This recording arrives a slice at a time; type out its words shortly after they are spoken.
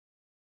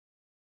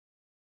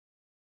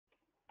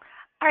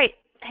All right.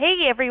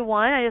 Hey,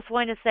 everyone. I just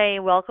wanted to say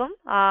welcome.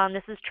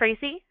 This is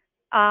Tracy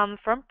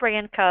from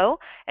Brandco,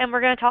 and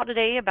we're going to talk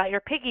today about your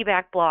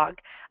Piggyback blog.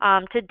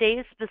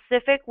 Today's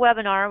specific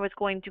webinar was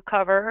going to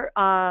cover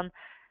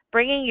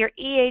bringing your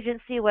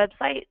e-agency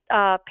website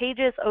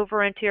pages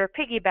over into your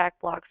Piggyback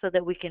blog so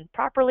that we can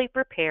properly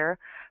prepare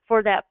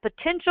for that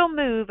potential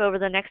move over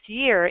the next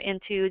year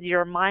into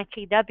your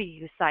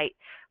MyKW site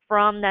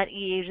from that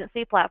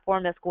e-agency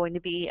platform that's going to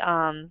be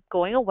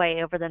going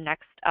away over the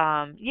next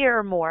year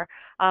or more.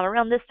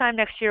 Around this time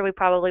next year, we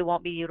probably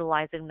won't be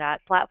utilizing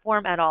that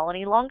platform at all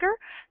any longer.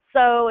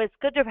 So it's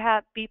good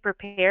to be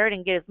prepared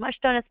and get as much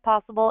done as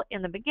possible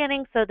in the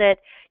beginning so that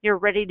you're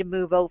ready to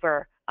move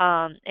over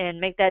and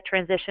make that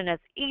transition as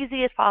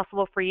easy as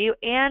possible for you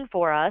and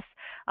for us.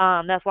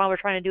 That's why we're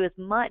trying to do as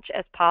much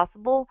as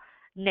possible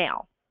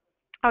now.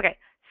 Okay,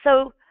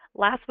 so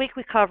last week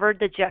we covered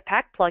the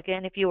Jetpack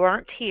plugin. If you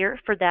weren't here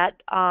for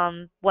that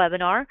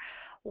webinar,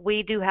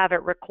 we do have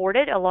it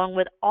recorded along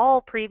with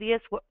all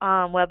previous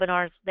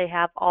webinars. They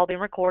have all been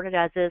recorded,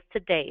 as is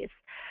today's.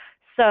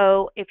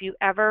 So if you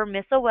ever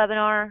miss a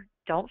webinar,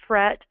 don't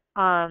fret.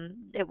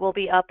 It will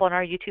be up on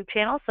our YouTube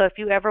channel. So if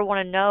you ever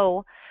want to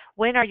know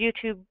when our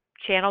YouTube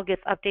channel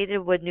gets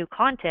updated with new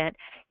content,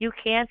 you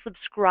can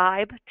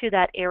subscribe to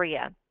that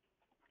area.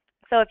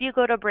 So if you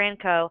go to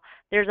Brandco,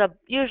 there's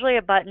usually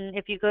a button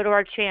if you go to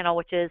our channel,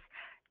 which is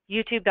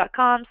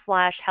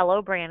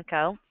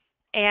youtube.com/hellobrandco.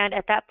 And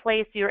at that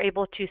place, you're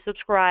able to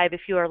subscribe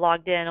if you are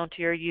logged in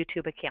onto your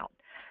YouTube account.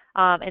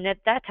 And at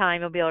that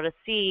time, you'll be able to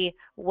see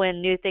when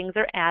new things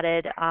are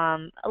added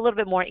a little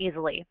bit more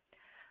easily.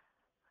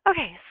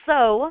 Okay,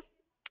 so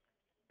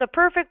the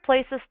perfect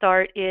place to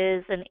start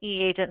is an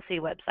e-agency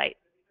website.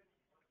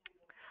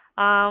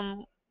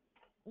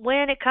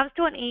 When it comes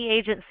to an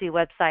e-agency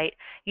website,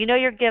 you know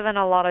you're given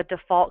a lot of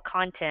default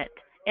content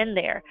in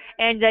there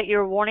and that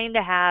you're wanting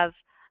to have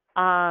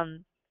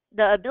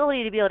the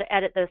ability to be able to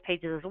edit those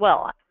pages as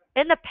well.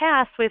 In the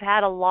past, we've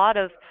had a lot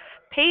of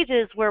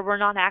pages where we're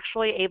not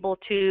actually able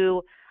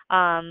to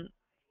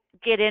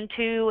get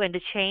into and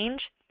to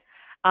change.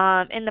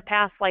 In the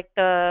past, like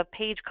the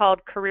page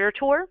called Career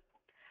Tour,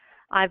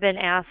 I've been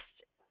asked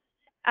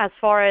as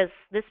far as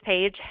this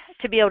page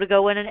to be able to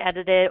go in and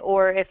edit it,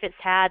 or if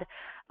it's had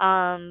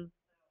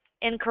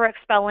incorrect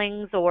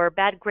spellings or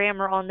bad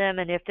grammar on them,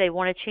 and if they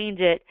want to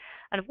change it.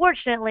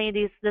 Unfortunately,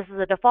 this is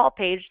a default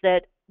page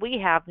that we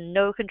have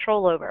no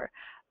control over.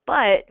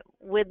 But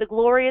with the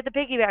glory of the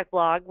Piggyback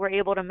blog, we're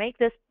able to make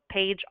this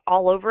page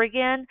all over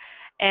again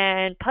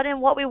and put in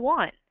what we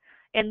want,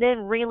 and then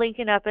relink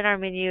it up in our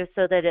menu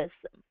so that it's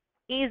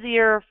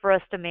easier for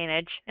us to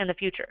manage in the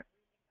future.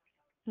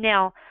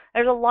 Now,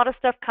 there's a lot of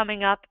stuff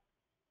coming up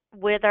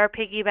with our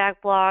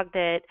Piggyback blog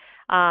that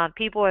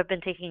people have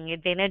been taking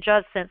advantage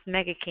of since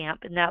Mega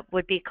Camp, and that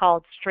would be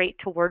called Straight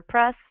to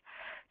WordPress.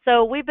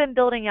 So we've been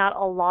building out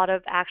a lot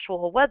of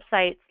actual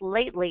websites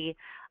lately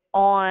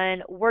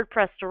on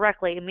WordPress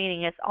directly,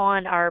 meaning it's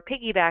on our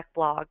Piggyback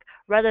blog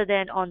rather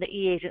than on the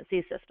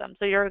e-agency system.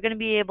 So you're going to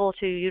be able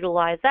to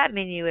utilize that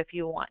menu if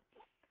you want.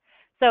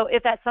 So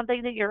if that's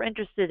something that you're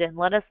interested in,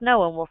 let us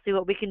know, and we'll see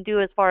what we can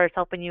do as far as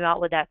helping you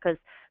out with that, because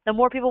the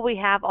more people we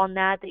have on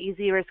that, the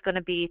easier it's going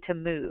to be to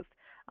move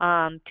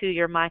to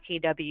your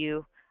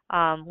MyKW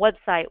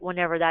website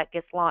whenever that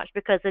gets launched,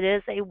 because it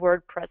is a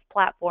WordPress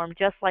platform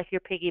just like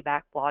your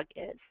Piggyback blog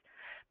is.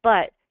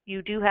 But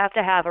you do have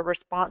to have a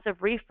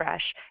responsive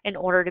refresh in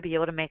order to be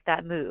able to make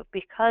that move,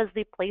 because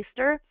the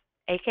Playster,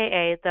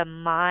 aka the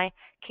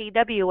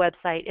MyKW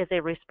website, is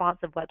a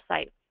responsive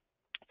website.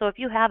 So if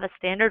you have a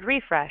standard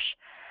refresh,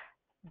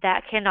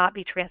 that cannot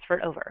be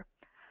transferred over.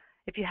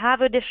 If you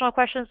have additional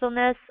questions on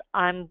this,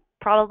 I'm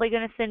probably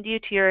going to send you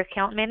to your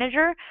account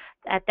manager.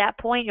 At that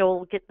point,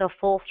 you'll get the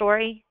full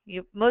story.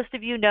 Most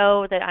of you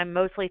know that I'm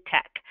mostly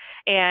tech,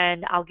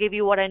 and I'll give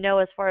you what I know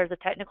as far as the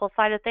technical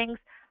side of things,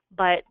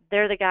 but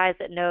they're the guys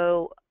that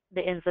know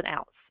the ins and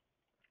outs.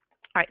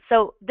 All right,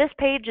 so this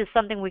page is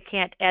something we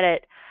can't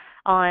edit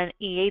on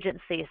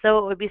e-agency, so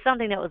it would be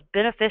something that was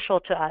beneficial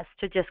to us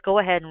to just go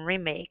ahead and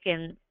remake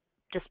and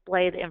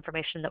display the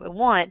information that we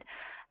want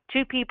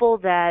to people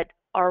that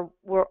are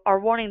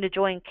wanting to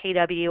join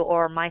KW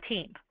or my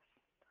team.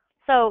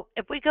 So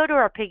if we go to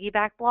our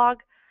Piggyback blog,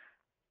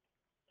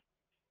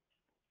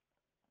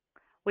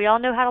 we all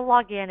know how to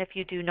log in. If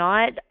you do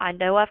not, I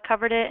know I've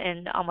covered it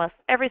in almost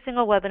every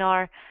single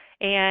webinar,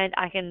 and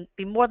I can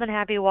be more than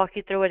happy to walk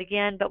you through it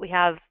again, but we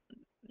have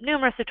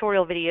numerous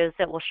tutorial videos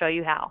that will show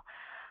you how.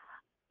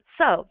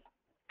 So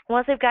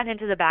once they've gotten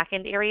into the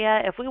backend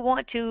area, if we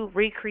want to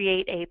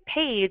recreate a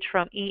page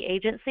from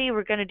e-agency,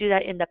 we're going to do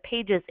that in the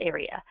pages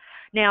area.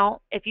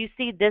 Now, if you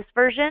see this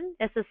version,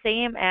 it's the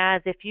same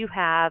as if you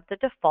have the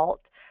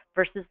default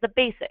versus the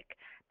basic.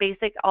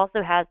 Basic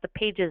also has the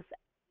pages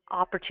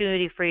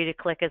opportunity for you to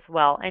click as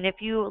well. And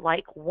if you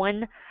like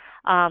one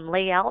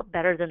layout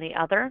better than the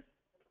other,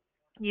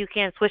 you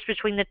can switch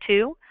between the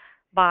two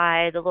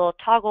by the little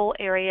toggle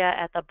area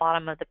at the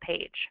bottom of the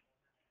page.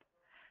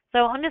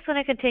 So I'm just going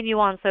to continue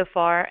on so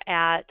far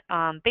at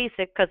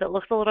basic because it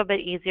looks a little bit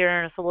easier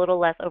and it's a little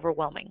less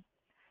overwhelming.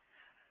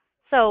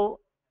 So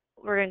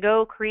we're going to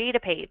go create a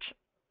page,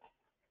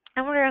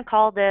 and we're going to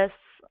call this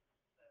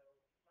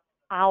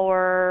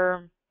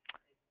our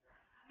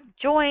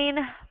Join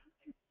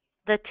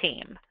the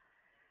Team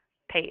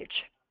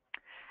page.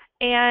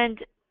 And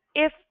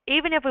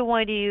even if we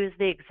wanted to use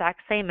the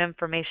exact same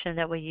information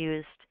that we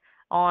used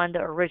on the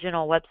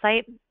original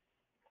website,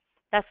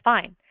 that's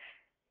fine.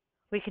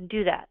 We can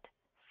do that.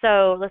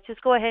 So let's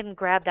just go ahead and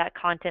grab that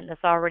content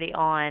that's already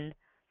on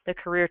the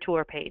career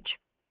tour page.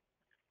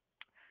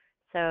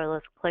 So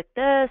let's click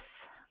this,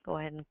 go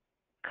ahead and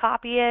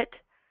copy it.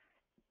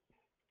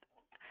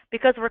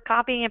 Because we're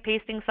copying and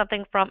pasting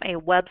something from a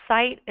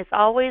website, it's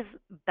always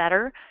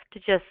better to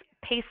just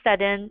paste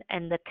that in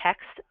the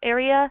text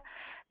area.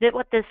 That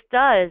what this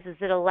does is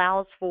it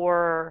allows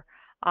for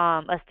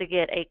us to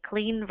get a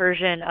clean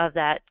version of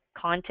that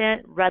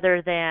content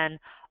rather than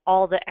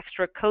all the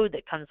extra code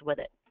that comes with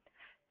it.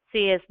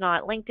 See, it's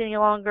not linked any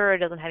longer. It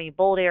doesn't have any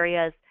bold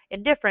areas.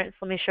 In difference,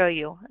 let me show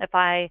you. If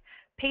I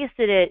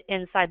pasted it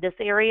inside this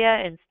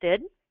area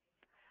instead,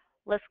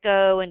 let's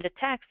go into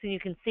text and you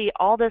can see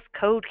all this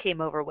code came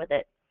over with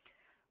it.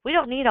 We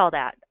don't need all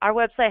that. Our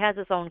website has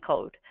its own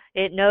code.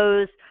 It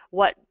knows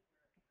what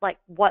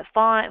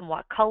font and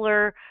what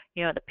color,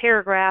 the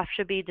paragraph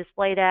should be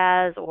displayed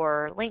as,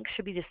 or links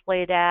should be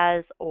displayed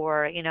as,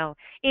 or,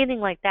 anything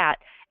like that.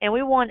 And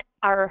we want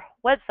our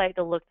website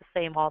to look the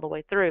same all the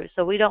way through.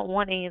 So we don't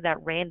want any of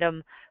that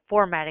random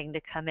formatting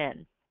to come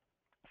in.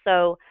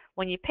 So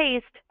when you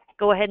paste,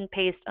 go ahead and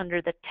paste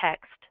under the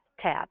text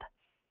tab.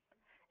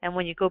 And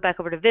when you go back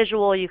over to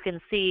visual, you can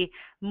see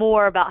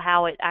more about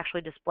how it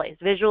actually displays.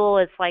 Visual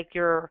is like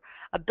your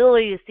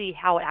ability to see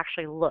how it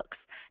actually looks.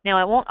 Now,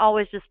 it won't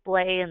always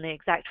display in the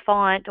exact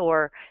font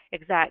or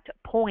exact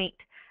point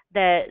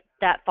that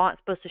that font's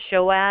supposed to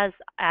show as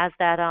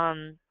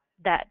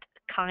that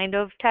kind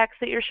of text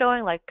that you're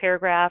showing, like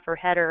paragraph or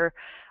header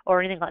or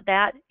anything like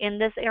that in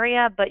this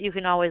area, but you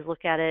can always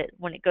look at it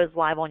when it goes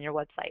live on your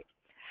website.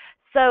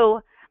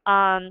 So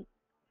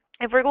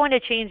if we're going to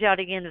change out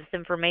again this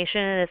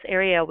information in this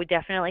area, we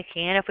definitely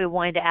can. If we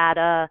wanted to add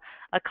a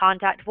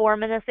contact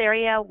form in this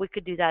area, we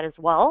could do that as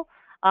well.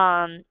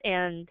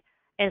 And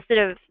instead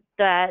of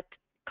that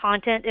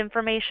contact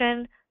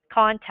information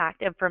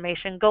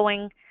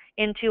going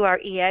into our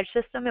e-edge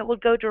system, it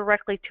would go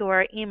directly to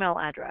our email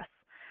address.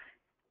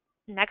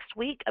 Next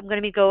week, I'm going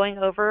to be going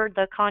over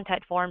the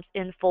contact forms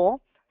in full.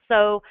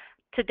 So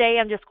today,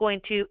 I'm just going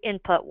to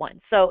input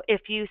one. So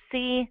if you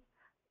see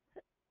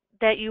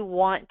that you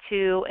want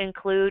to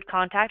include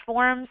contact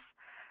forms,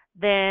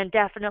 then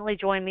definitely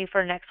join me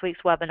for next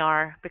week's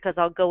webinar because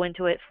I'll go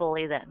into it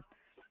fully then.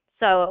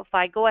 So if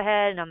I go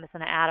ahead and I'm just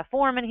going to add a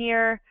form in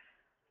here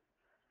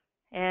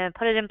and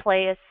put it in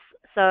place.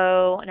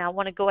 So now I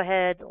want to go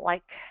ahead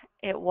like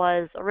it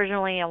was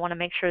originally. I want to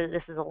make sure that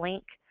this is a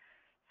link.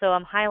 So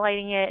I'm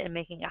highlighting it and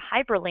making a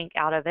hyperlink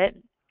out of it.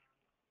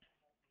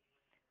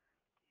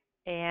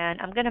 And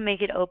I'm going to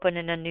make it open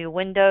in a new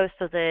window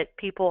so that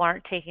people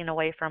aren't taken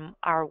away from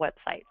our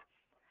website.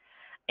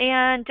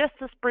 And just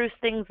to spruce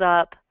things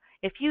up,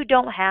 if you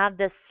don't have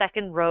this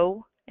second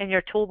row in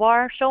your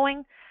toolbar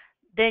showing,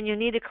 then you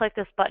need to click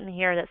this button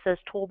here that says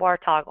Toolbar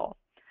Toggle.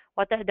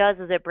 What that does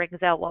is it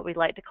brings out what we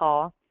like to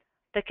call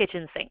the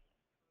kitchen sink.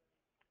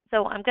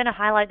 So I'm going to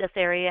highlight this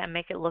area and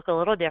make it look a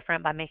little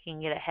different by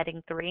making it a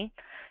heading 3.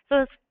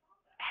 So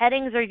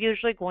headings are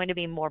usually going to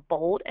be more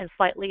bold and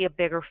slightly a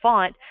bigger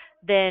font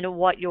than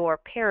what your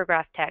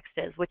paragraph text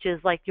is, which is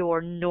like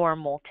your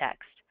normal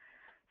text.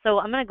 So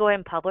I'm going to go ahead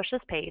and publish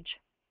this page,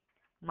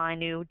 my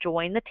new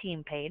Join the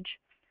Team page,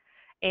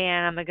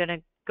 and I'm going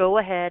to go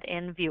ahead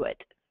and view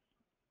it.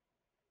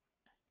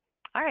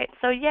 All right,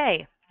 so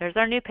yay, there's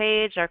our new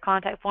page, our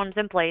contact forms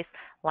in place.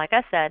 Like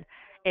I said,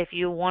 if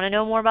you want to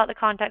know more about the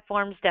contact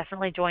forms,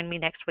 definitely join me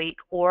next week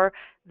or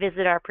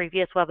visit our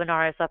previous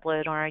webinar as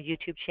uploaded on our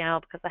YouTube channel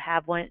because I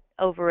have went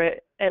over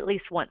it at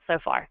least once so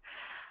far.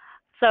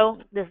 So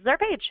this is our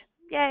page.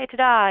 Yay,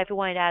 ta-da. If we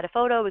wanted to add a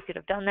photo, we could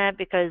have done that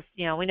because,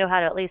 we know how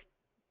to at least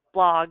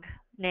blog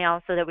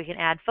now so that we can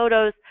add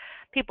photos.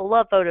 People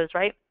love photos,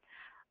 right?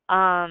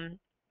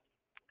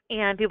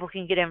 And people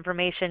can get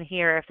information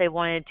here if they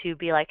wanted to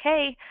be like,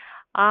 hey,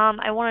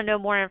 I want to know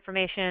more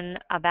information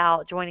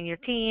about joining your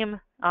team.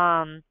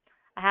 I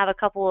have a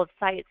couple of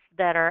sites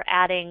that are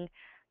adding,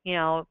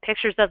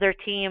 pictures of their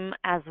team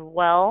as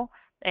well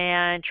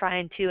and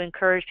trying to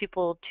encourage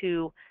people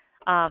to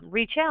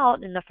reach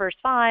out in the first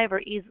 5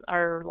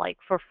 or like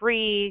for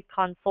free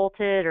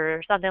consulted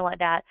or something like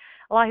that.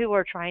 A lot of people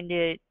are trying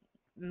to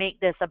make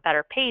this a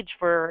better page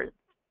for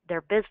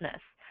their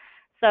business.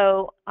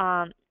 So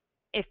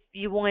if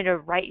you wanted to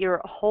write your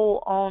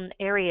whole own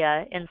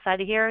area inside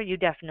of here, you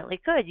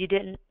definitely could.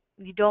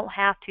 You don't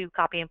have to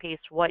copy and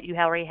paste what you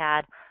already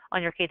had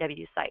on your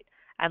KW site.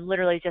 I'm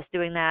literally just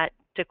doing that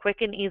to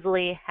quick and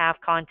easily have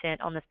content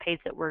on this page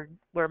that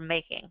we're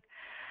making.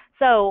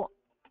 So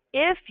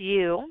if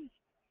you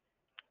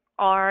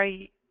are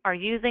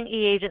using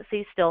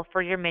eAgency still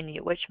for your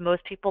menu, which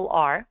most people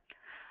are,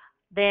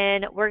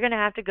 then we're going to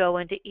have to go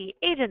into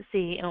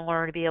eAgency in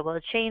order to be able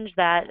to change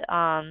that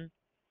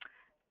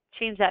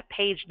change that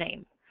page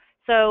name.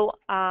 So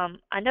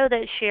I know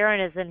that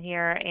Sharon is in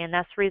here, and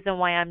that's the reason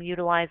why I'm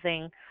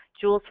utilizing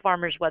Jules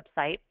Farmer's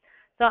website.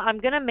 So I'm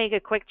going to make a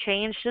quick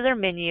change to their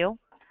menu.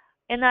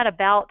 In that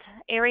About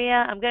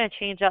area, I'm going to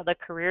change out the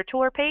Career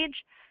Tour page.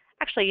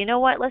 Actually, you know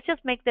what? Let's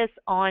just make this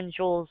on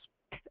Jules'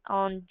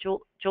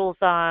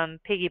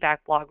 Piggyback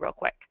blog real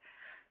quick,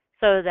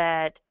 so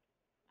that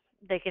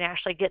they can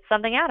actually get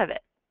something out of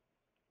it.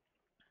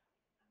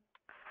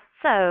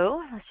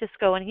 So let's just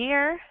go in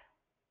here.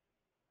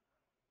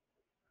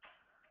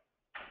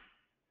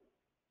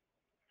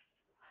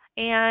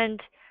 And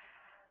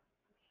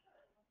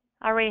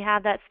I already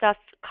have that stuff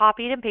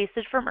copied and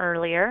pasted from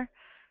earlier.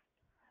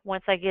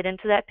 Once I get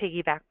into that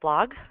Piggyback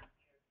blog,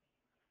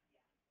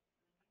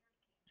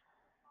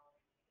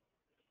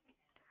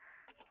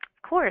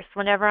 of course,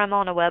 whenever I'm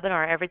on a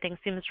webinar, everything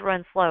seems to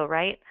run slow,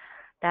 right?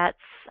 That's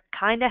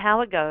kind of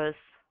how it goes.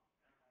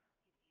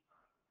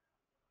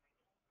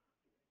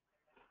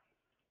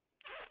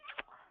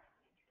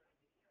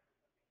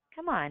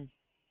 Come on.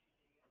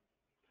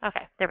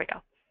 Okay, there we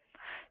go.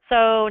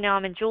 So now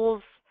I'm in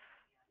Jules'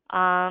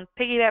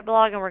 Piggyback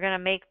blog, and we're going to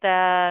make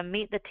the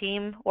Meet the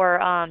Team or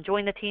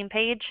Join the Team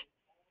page.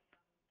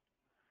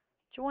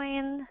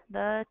 Join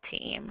the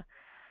team.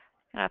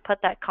 I'm going to put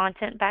that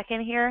content back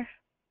in here.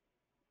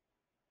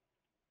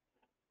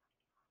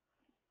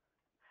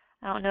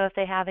 I don't know if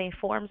they have any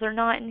forms or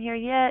not in here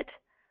yet.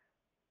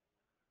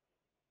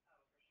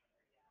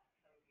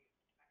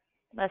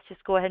 Let's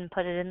just go ahead and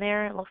put it in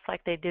there. It looks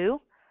like they do.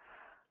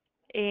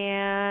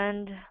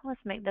 And let's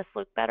make this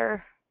look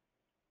better.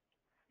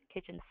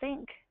 Kitchen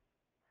sink,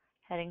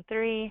 heading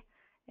 3,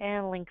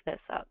 and link this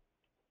up.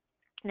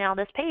 Now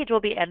this page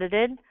will be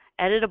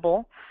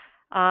editable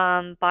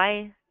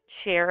by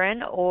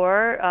Sharon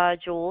or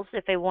Jules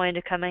if they wanted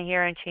to come in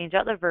here and change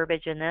out the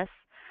verbiage in this.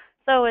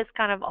 So it's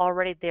kind of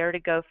already there to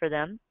go for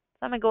them.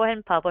 So I'm going to go ahead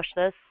and publish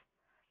this.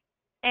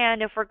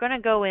 And if we're going to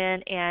go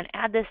in and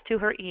add this to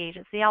her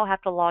e-agency, I'll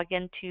have to log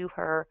into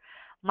her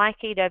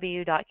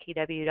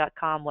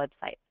mykw.kw.com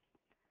website.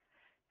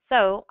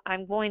 So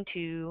I'm going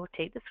to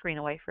take the screen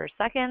away for a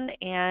second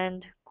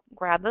and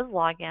grab those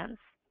logins.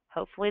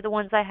 Hopefully the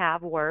ones I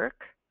have work.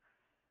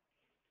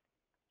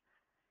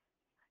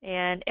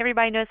 And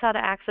everybody knows how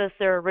to access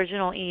their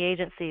original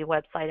e-agency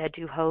website, I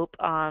do hope.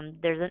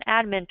 There's an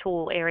admin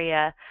tool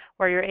area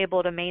where you're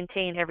able to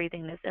maintain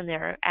everything that's in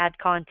there, add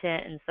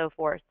content and so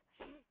forth.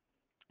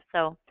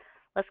 So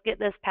let's get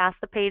this past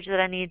the page that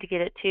I need to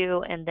get it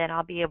to, and then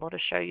I'll be able to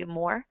show you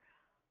more.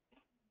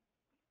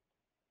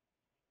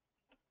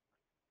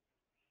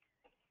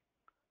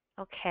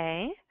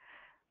 Okay.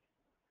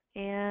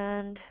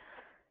 And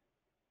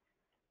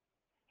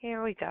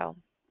here we go.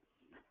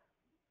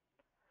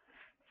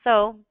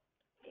 So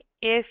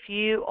if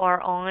you are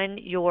on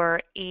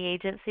your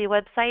e-agency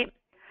website,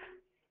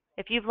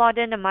 if you've logged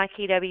into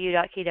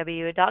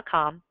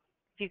mykw.kw.com,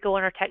 if you go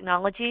under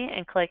technology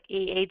and click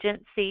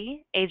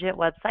e-agency, agent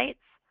websites,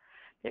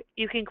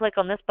 you can click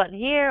on this button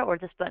here or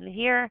this button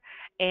here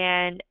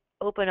and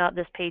open up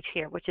this page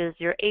here, which is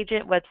your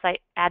agent website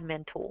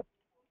admin tool.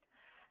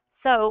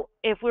 So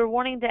if we're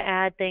wanting to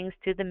add things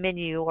to the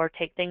menu or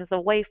take things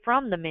away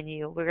from the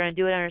menu, we're going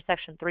to do it under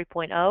section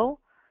 3.0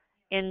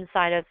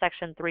 inside of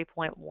section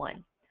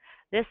 3.1.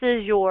 This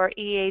is your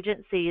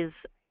e-agency's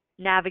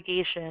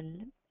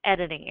navigation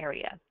editing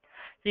area.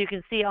 So you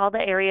can see all the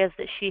areas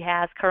that she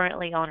has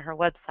currently on her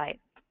website.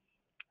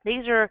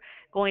 These are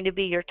going to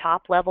be your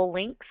top level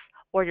links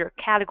or your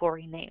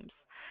category names.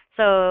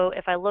 So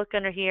if I look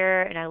under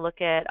here and I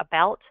look at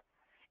About,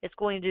 it's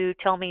going to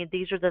tell me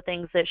these are the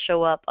things that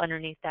show up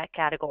underneath that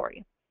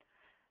category.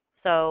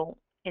 So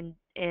in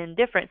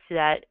difference to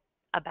that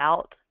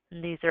About,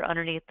 and these are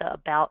underneath the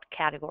About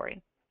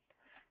category.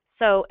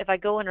 So if I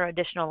go under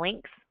additional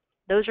links,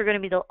 those are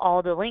going to be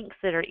all the links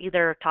that are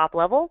either top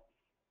level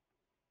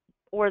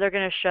or they're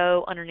going to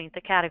show underneath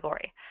the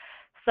category.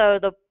 So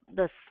the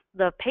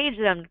page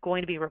that I'm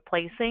going to be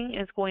replacing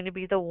is going to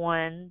be the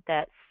one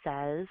that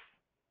says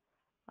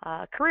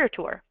Career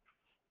Tour.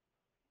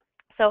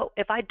 So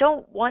if I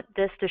don't want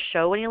this to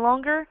show any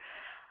longer,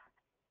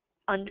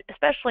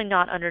 especially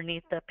not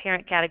underneath the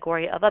parent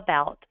category of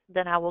About,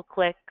 then I will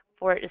click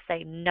for it to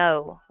say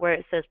No where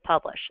it says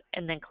Publish,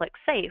 and then click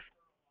Save.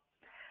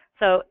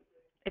 So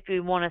if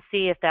we want to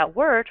see if that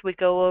worked, we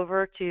go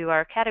over to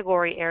our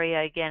category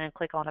area again and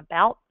click on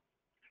About,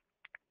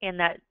 and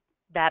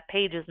that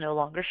page is no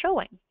longer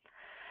showing.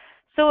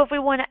 So if we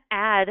want to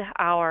add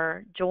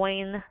our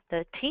Join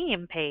the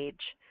Team page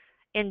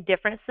in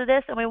difference to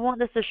this, and we want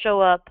this to show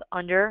up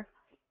under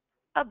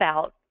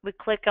About, we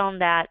click on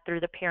that through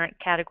the parent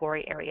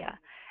category area.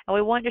 And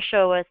we want to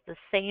show us the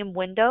same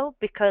window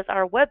because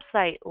our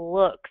website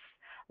looks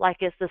like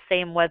it's the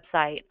same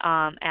website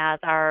as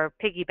our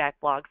Piggyback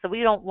blog. So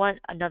we don't want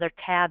another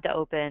tab to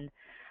open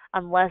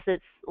unless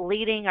it's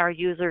leading our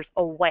users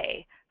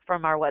away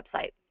from our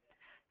website.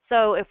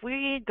 So if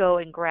we go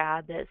and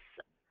grab this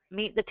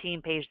Meet the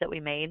Team page that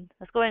we made,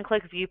 let's go ahead and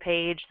click View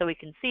Page so we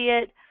can see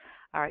it.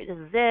 All right, this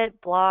is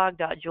it,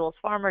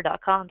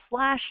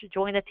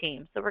 blog.julesfarmer.com/join the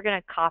team. So we're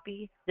going to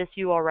copy this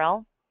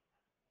URL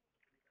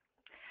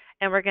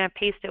and we're going to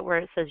paste it where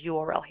it says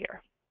URL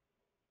here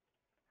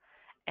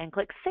and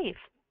click save.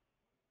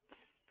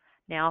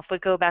 Now if we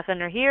go back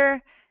under here,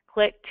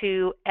 click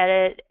to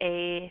edit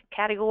a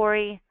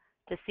category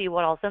to see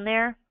what else in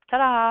there.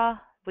 Ta-da!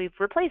 We've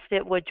replaced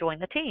it with join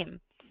the team.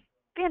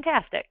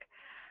 Fantastic.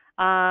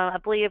 I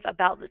believe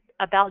about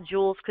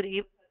Jules could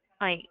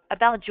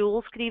about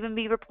Jules could even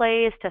be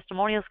replaced.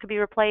 Testimonials could be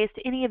replaced.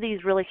 Any of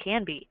these really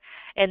can be,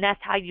 and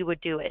that's how you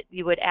would do it.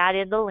 You would add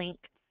in the link,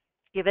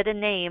 give it a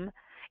name.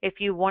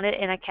 If you want it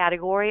in a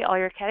category, all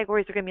your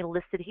categories are going to be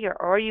listed here,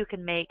 or you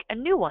can make a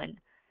new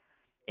one.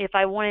 If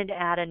I wanted to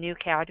add a new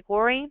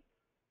category,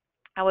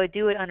 I would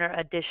do it under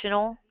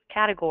additional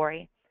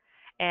category,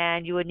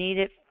 and you would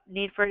need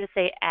for it to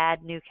say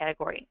add new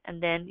category,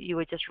 and then you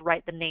would just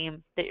write the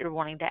name that you're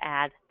wanting to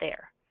add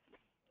there.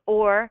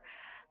 Or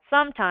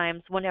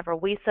sometimes whenever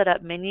we set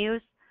up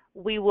menus,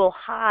 we will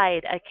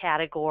hide a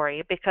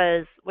category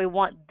because we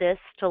want this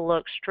to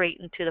look straight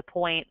and to the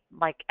point,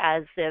 like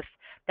as if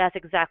that's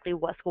exactly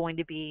what's going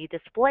to be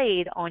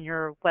displayed on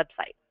your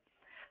website.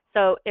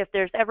 So if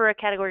there's ever a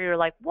category you're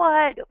like,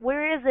 what?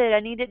 Where is it? I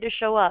need it to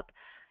show up.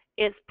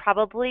 It's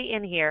probably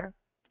in here.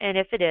 And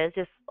if it is,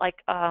 just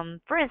like,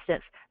 for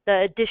instance,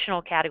 the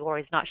additional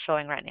category is not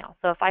showing right now.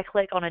 So if I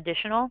click on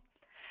additional,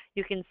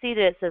 you can see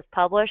that it says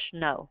publish.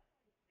 No,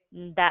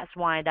 that's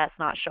why that's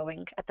not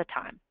showing at the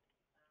time.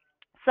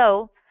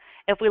 So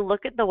if we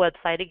look at the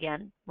website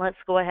again, let's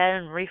go ahead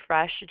and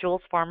refresh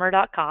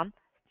julesfarmer.com.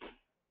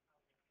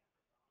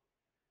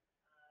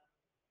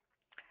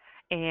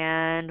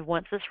 And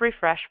once it's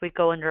refreshed, we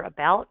go under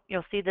About.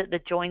 You'll see that the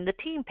Join the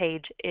Team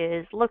page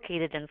is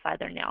located inside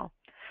there now.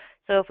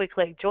 So if we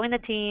click Join the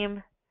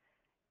Team,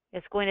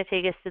 it's going to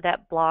take us to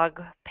that blog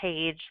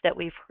page that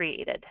we've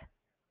created.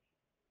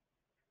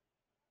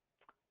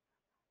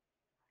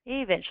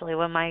 Eventually,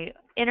 when my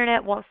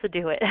internet wants to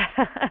do it.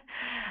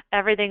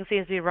 Everything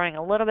seems to be running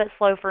a little bit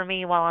slow for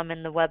me while I'm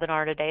in the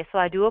webinar today, so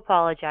I do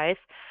apologize.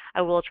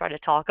 I will try to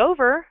talk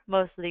over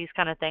most of these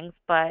kind of things,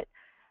 but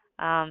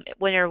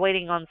when you're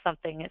waiting on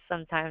something, it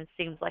sometimes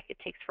seems like it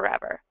takes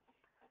forever.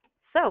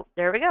 So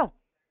there we go.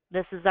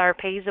 This is our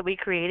page that we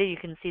created. You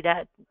can see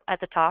that at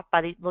the top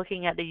by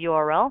looking at the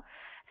URL. It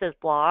says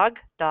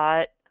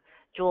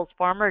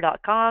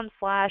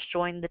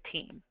blog.julesfarmer.com/join the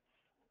team.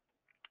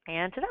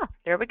 And ta-da,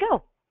 there we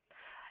go.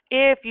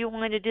 If you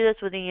wanted to do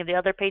this with any of the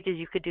other pages,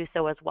 you could do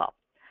so as well.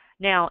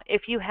 Now,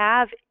 if you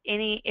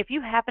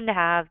happen to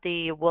have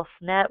the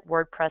WolfNet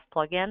WordPress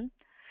plugin,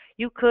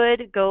 you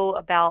could go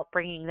about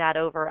bringing that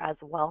over as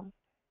well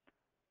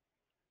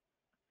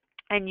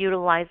and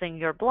utilizing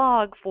your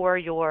blog for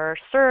your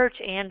search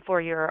and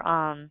for your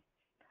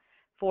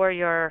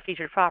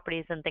featured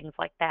properties and things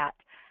like that.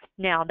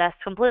 Now, that's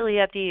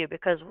completely up to you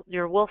because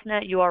your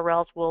WolfNet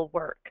URLs will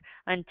work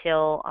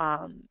until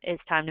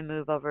it's time to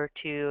move over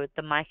to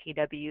the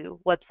MyKW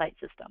website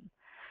system.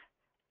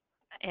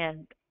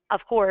 And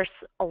of course,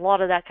 a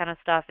lot of that kind of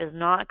stuff is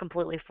not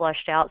completely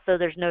fleshed out, so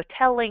there's no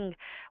telling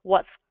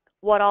what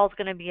all is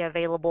going to be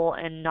available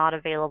and not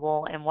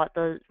available and what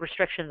the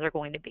restrictions are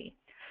going to be.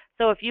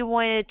 So if you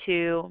wanted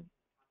to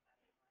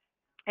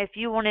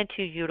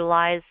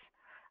utilize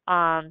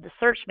the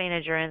search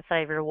manager inside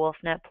of your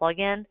WolfNet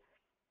plugin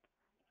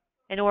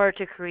in order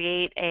to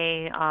create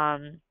a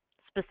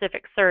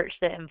specific search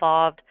that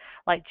involved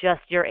like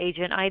just your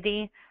agent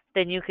ID,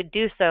 then you could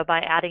do so by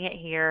adding it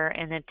here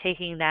and then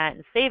taking that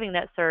and saving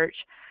that search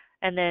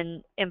and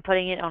then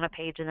inputting it on a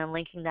page and then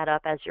linking that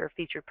up as your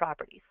featured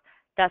properties.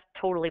 That's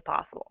totally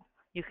possible.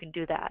 You can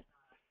do that.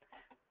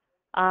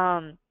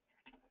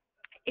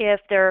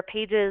 If there are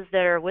pages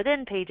that are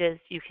within pages,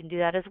 you can do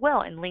that as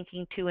well and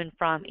linking to and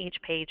from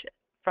each page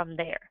from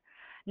there.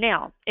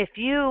 Now, if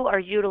you are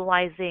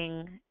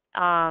utilizing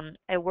a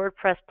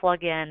WordPress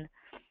plugin,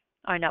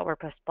 or not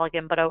WordPress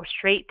plugin, but a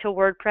straight to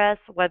WordPress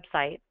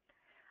website,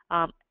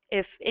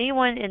 if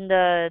anyone in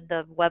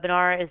the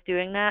webinar is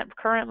doing that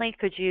currently,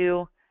 could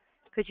you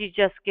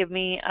just give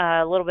me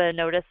a little bit of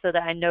notice so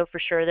that I know for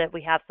sure that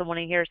we have someone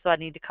in here, so I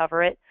need to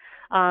cover it,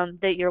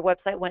 that your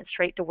website went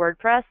straight to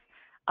WordPress,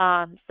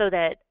 so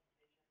that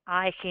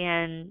I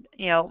can,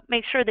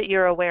 make sure that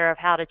you're aware of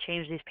how to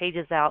change these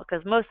pages out,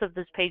 because most of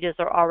these pages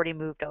are already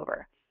moved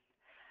over.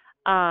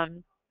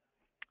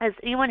 Does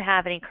anyone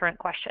have any current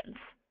questions?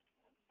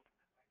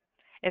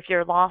 If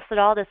you're lost at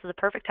all, this is a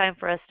perfect time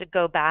for us to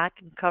go back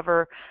and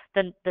cover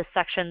the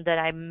section that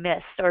I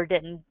missed or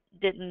didn't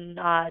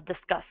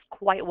discuss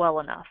quite well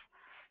enough.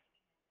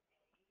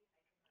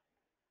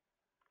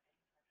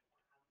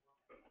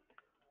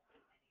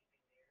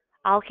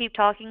 I'll keep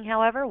talking,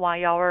 however, while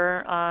y'all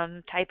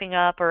are typing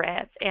up or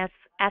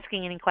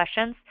asking any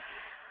questions.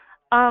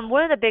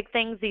 One of the big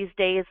things these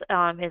days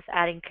is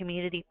adding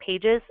community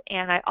pages,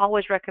 and I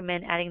always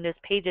recommend adding those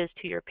pages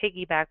to your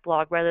Piggyback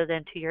blog rather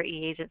than to your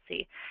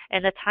e-agency.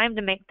 And the time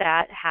to make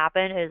that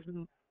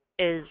happen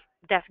is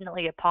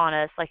definitely upon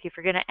us. Like if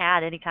you're going to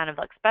add any kind of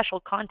like special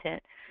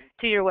content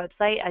to your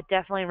website, I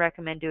definitely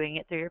recommend doing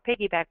it through your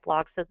piggyback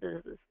blog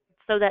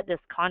so that this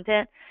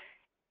content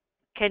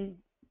can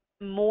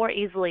more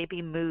easily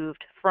be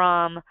moved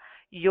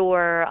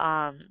your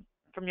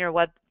from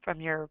your from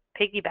your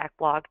piggyback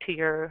blog to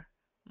your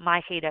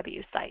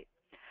MyKW site.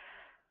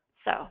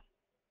 So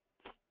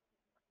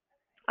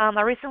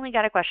I recently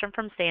got a question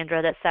from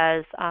Sandra that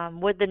says,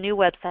 would the new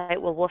website,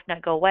 will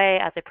WolfNet go away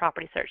as a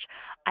property search?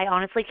 I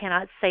honestly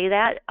cannot say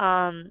that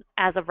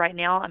as of right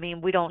now. I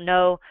mean, we don't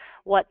know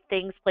what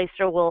things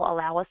Placer will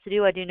allow us to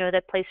do. I do know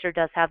that Placer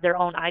does have their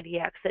own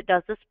IDX that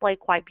does display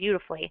quite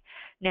beautifully.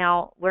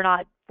 Now, we're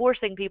not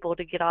forcing people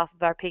to get off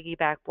of our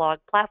Piggyback blog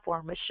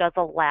platform, which does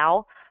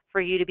allow for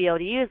you to be able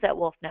to use that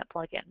WolfNet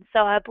plugin. So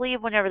I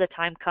believe whenever the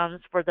time comes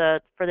for the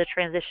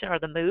transition or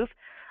the move,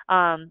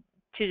 um,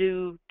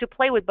 to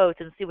play with both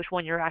and see which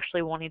one you're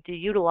actually wanting to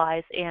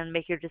utilize and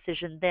make your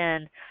decision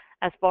then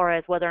as far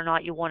as whether or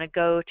not you want to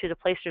go to the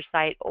Placer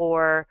site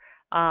or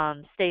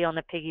stay on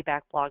the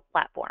Piggyback blog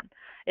platform.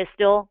 It's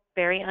still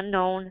very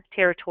unknown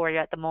territory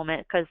at the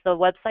moment because the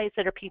websites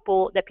that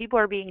people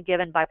are being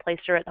given by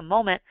Placer at the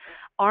moment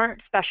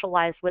aren't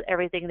specialized with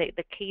everything that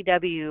the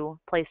KW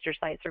Placer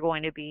sites are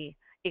going to be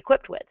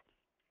equipped with.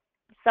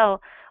 So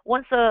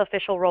once the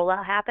official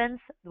rollout happens,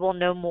 we'll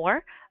know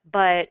more.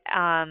 But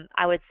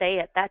I would say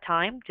at that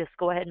time, just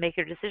go ahead and make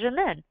your decision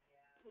then.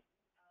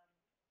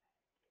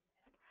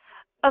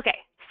 Okay,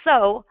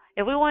 so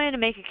if we wanted to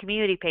make a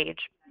community page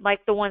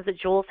like the ones that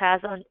Jules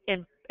has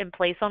in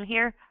place on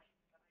here,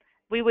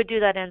 we would do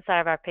that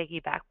inside of our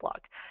Piggyback blog.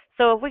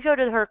 So if we go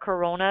to her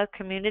Corona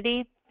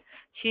community,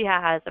 she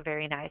has a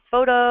very nice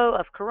photo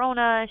of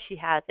Corona. She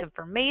has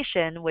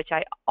information, which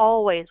I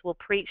always will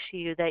preach to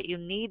you that you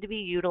need to be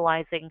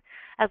utilizing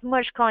as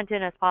much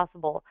content as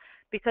possible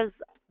because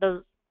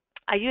those.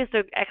 I used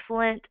an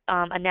excellent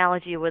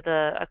analogy with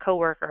a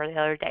coworker the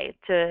other day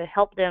to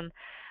help them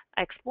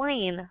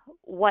explain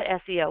what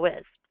SEO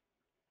is.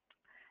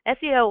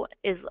 SEO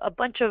is a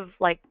bunch of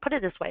like put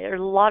it this way, there's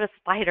a lot of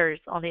spiders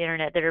on the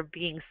internet that are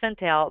being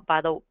sent out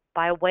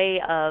by way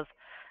of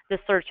the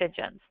search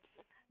engines.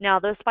 Now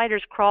those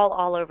spiders crawl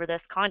all over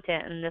this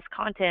content and this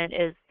content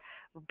is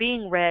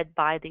being read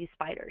by these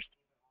spiders.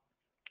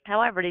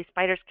 However, these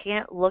spiders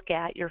can't look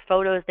at your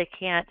photos, they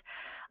can't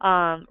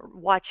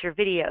watch your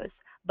videos,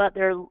 but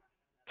they're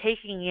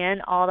taking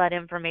in all that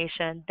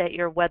information that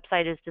your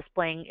website is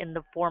displaying in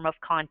the form of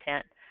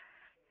content.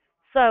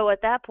 So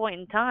at that point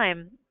in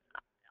time,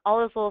 all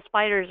those little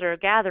spiders are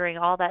gathering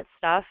all that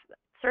stuff.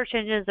 Search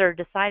engines are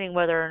deciding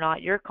whether or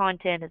not your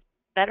content is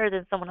better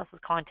than someone else's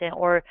content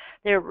or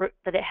that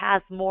it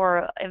has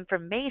more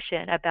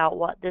information about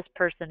what this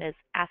person is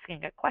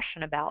asking a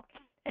question about.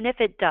 And if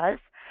it does,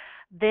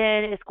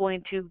 then it's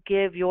going to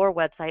give your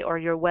website or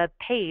your web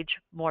page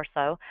more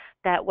so,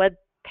 that web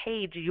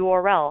page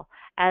URL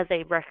as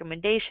a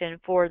recommendation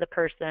for the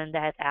person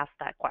that has asked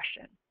that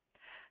question.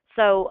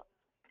 So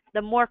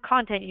the more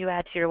content you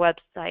add to your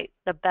website,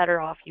 the better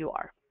off you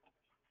are.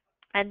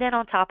 And then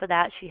on top of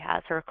that, she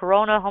has her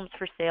Corona homes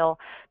for sale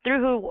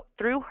through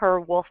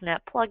her WolfNet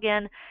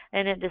plugin,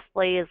 and it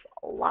displays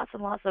lots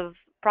and lots of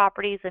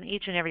properties, and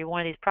each and every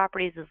one of these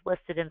properties is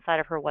listed inside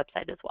of her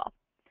website as well.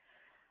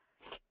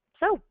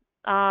 So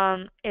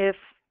if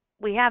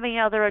we have any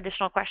other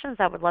additional questions,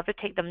 I would love to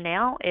take them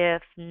now.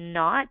 If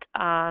not,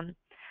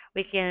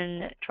 we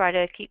can try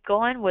to keep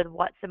going with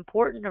what's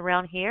important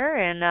around here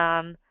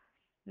and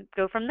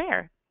go from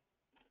there.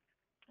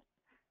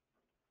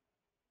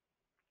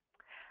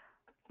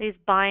 These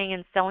buying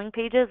and selling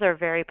pages are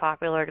very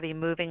popular to be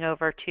moving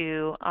over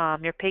to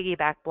your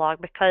Piggyback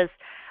blog because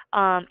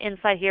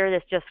inside here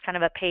there's just kind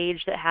of a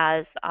page that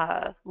has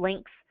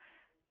links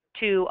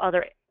to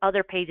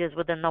other pages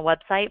within the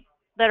website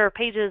that are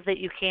pages that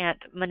you can't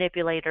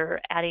manipulate or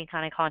add any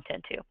kind of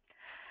content to.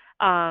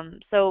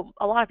 So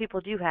a lot of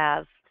people do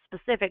have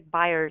specific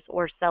buyers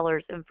or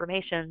sellers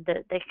information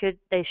that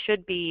they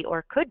should be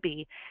or could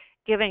be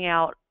giving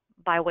out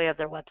by way of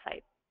their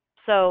website.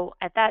 So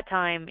at that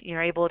time,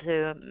 you're able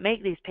to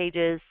make these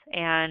pages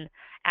and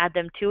add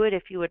them to it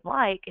if you would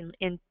like,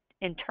 and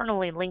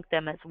internally link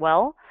them as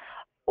well,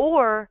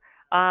 or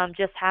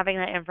just having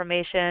that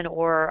information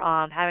or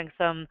having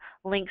some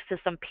links to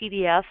some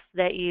PDFs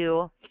that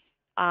you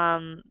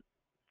um,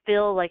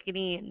 feel like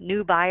any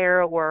new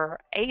buyer or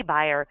a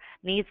buyer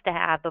needs to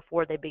have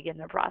before they begin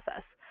their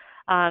process.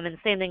 And the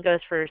same thing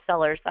goes for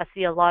sellers. I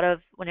see a lot of,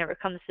 whenever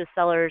it comes to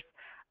sellers,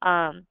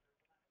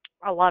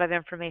 a lot of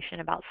information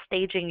about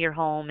staging your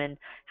home and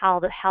how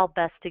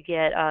best to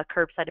get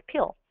curbside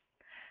appeal.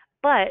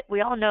 But we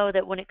all know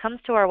that when it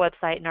comes to our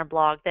website and our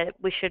blog, that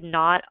it should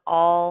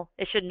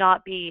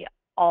not be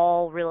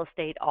all real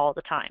estate all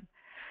the time.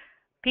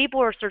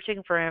 People are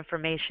searching for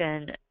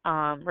information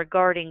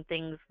regarding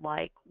things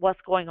like what's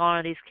going on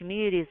in these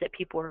communities that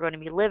people are going to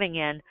be living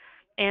in,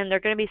 and they're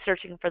going to be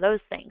searching for those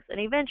things.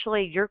 And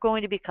eventually, you're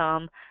going to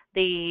become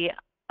the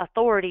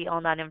authority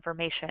on that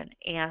information,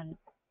 and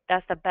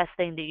that's the best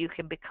thing that you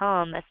can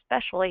become,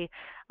 especially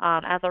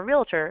as a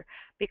realtor,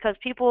 because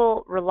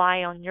people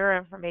rely on your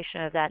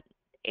information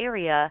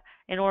area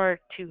in order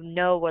to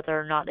know whether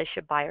or not they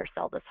should buy or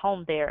sell this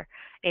home there,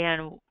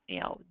 and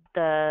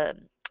the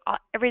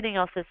everything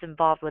else that's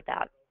involved with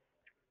that.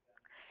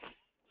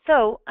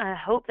 So I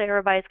hope that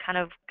everybody's kind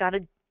of got a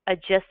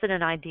gist and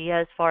an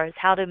idea as far as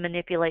how to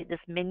manipulate this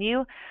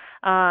menu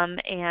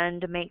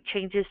and make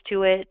changes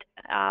to it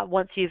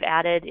once you've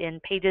added in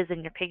pages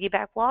in your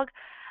piggyback blog.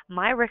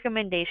 My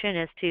recommendation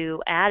is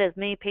to add as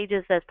many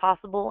pages as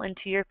possible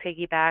into your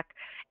piggyback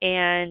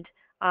and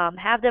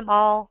have them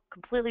all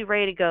completely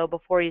ready to go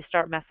before you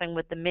start messing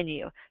with the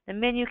menu. The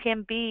menu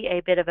can be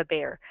a bit of a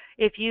bear.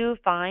 If you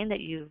find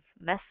that you've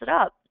messed it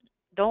up,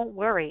 don't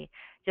worry,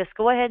 just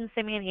go ahead and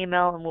send me an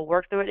email and we'll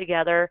work through it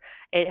together.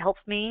 It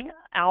helps me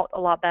out a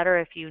lot better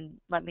if you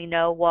let me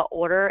know what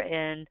order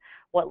and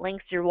what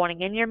links you're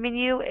wanting in your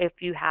menu.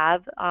 If you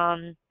have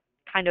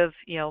kind of,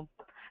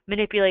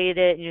 manipulated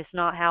it and it's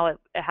not how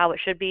it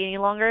should be any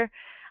longer,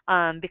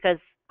 because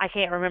I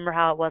can't remember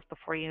how it was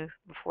before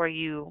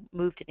you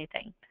moved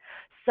anything.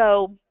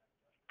 So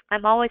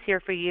I'm always here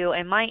for you,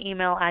 and my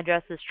email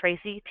address is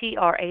Tracy,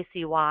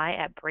 Tracy,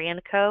 at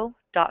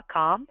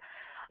brandco.com.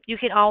 You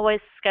can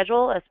always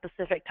schedule a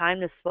specific time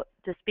to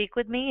speak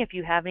with me if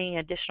you have any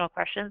additional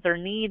questions or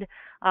need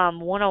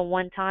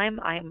one-on-one time.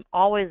 I'm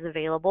always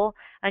available,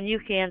 and you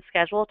can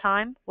schedule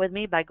time with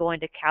me by going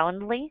to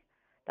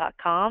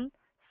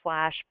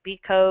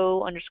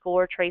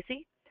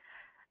calendly.com/bco_Tracy.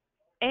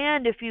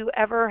 And if you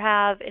ever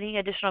have any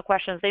additional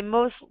questions, they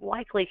most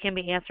likely can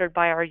be answered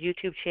by our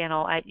YouTube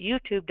channel at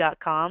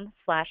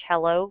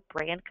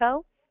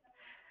youtube.com/hellobrandco.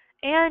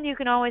 And you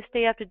can always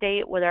stay up to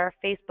date with our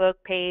Facebook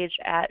page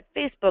at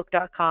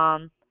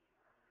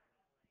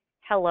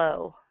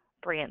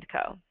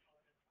facebook.com/hellobrandco.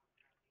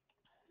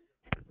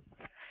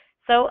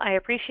 So I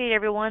appreciate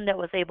everyone that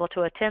was able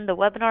to attend the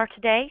webinar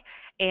today,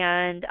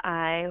 and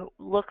I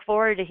look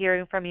forward to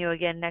hearing from you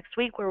again next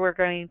week, where we're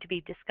going to be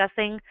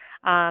discussing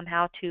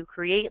how to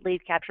create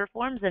lead capture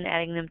forms and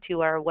adding them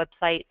to our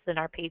websites and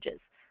our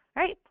pages.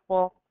 All right,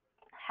 well,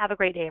 have a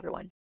great day,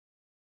 everyone.